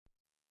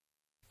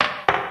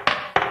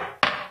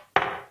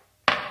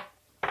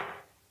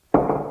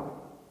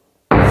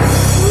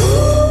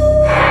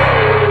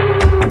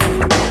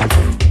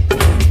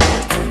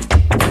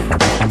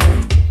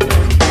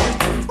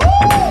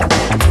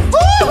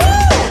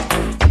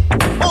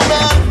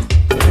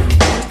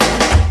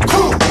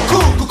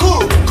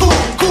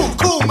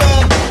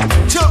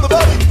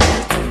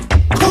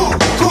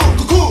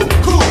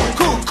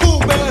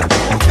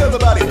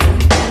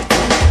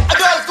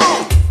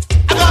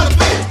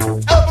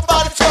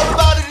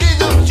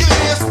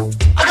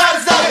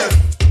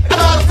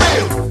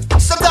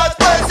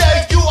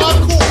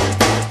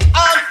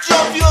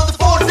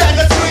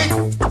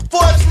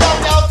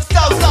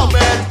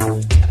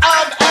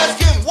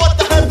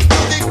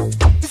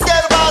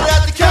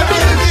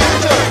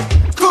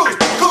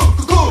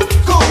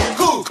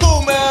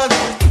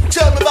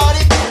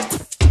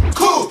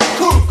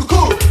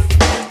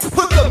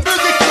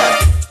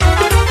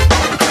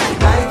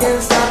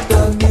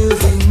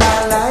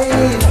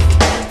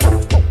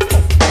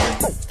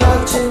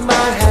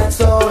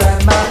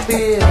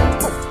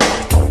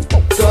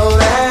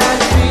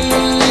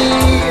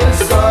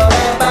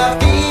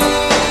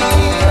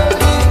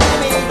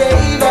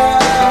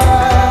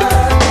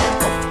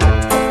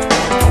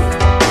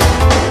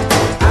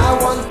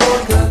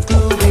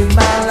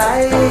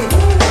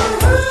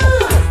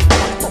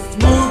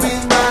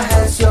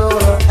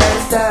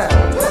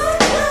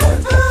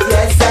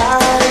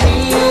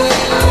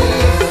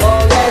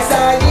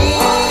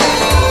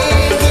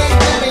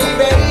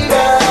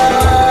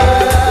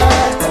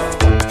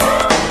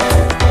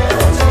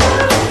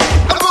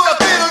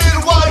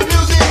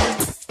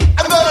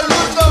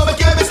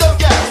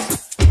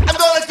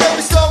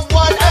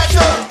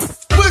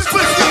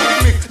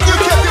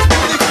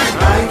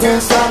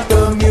stop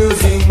the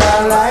music,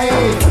 my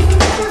life.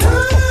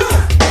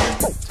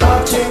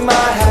 Touching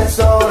my head,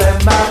 soul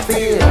and my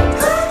feet.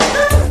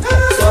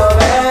 Soul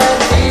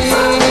and feet,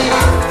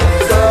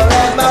 soul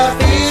and my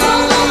feet.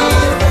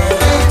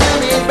 Give to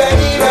me,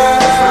 baby.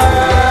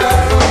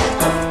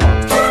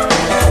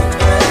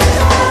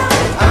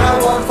 I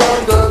want from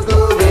the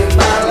groove in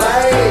my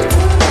life.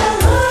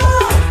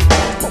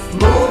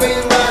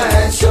 Moving my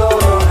head,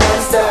 shoulder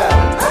and step.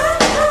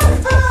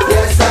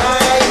 Yes, I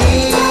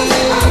need.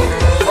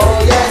 Oh,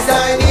 yes,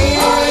 I need.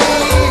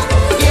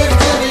 Give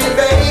to me,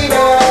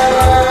 baby.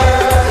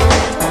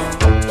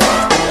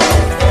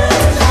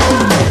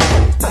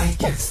 I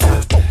can't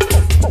stop the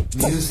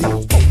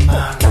music in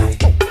my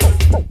life.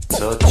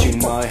 Touching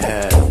my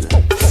head,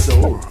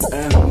 soul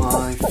and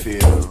my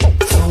feel.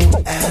 Soul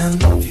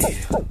and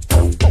feel.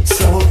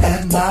 Soul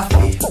and my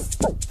feel.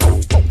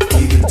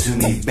 Give it to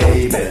me,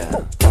 baby.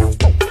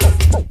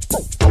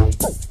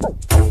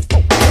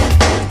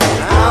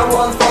 I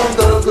want from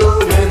the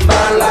groove in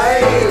my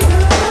life.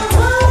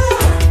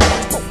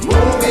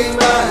 Moving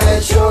my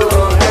head,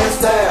 shoulder and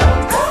step.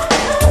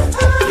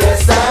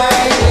 Yes, I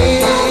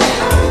need.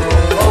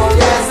 Oh,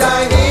 yes, I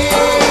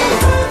need.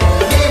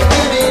 Give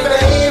to me,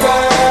 baby.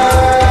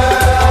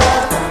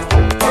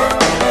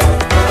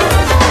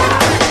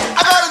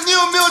 I got a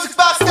new music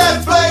box that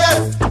player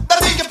that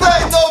we can play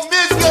no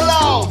music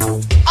alone.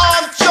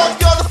 I'm Chuck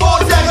on the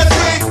 42nd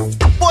Street.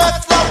 Boy,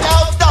 it's loud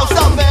down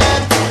south, man.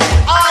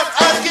 I'm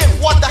asking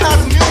what the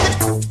hell's music?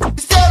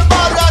 He said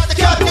about it at the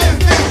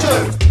캡틴퓨쳐.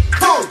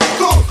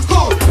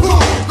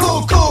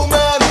 Cool,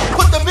 man.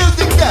 Put the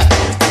music there.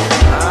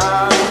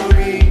 아무리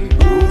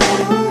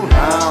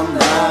우울한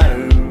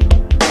나를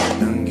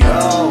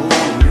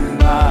넘겨오는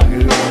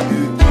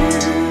마그네틱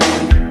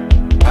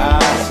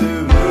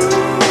가슴을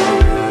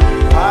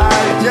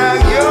활짝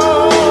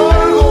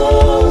열고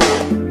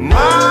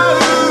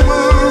마음을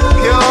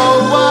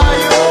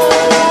펴와요.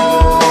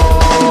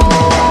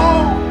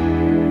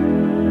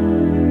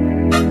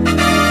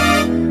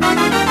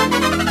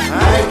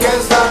 I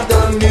can't stop the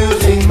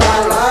music, my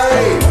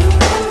life.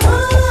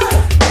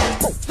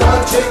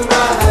 Touching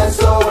my head,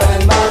 soul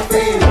and my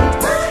feet.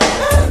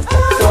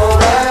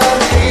 Soul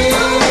and feet.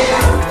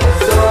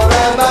 Soul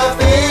and my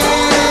feet.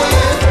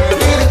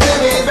 Give it to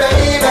me,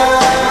 baby.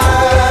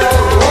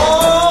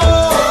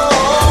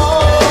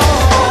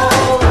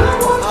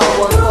 I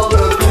want all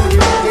the beauty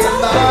in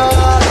my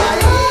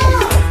life.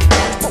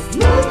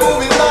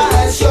 Moving my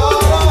head,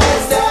 shoulder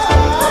and step.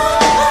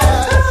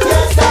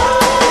 Yes, I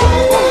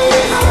need.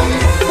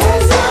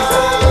 Yes, I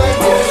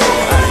need.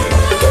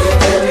 Give it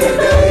to me,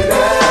 baby.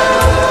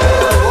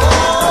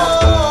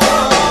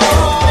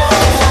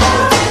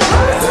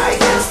 I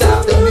can't stop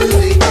the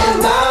music in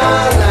my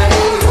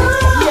life.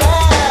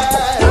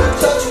 Yeah,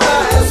 touch my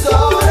head,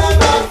 soul and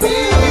my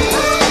feet.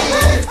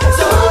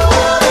 Soul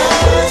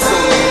and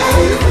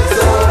feet,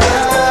 soul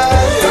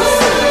and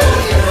feet.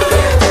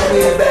 Give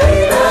me,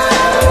 baby.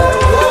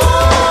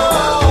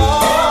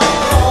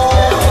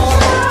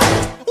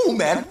 Oh,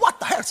 man, what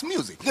the hell's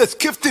music? That's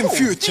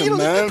캡틴퓨쳐,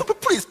 man.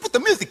 Please put the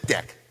music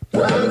deck. I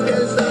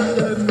can't stop the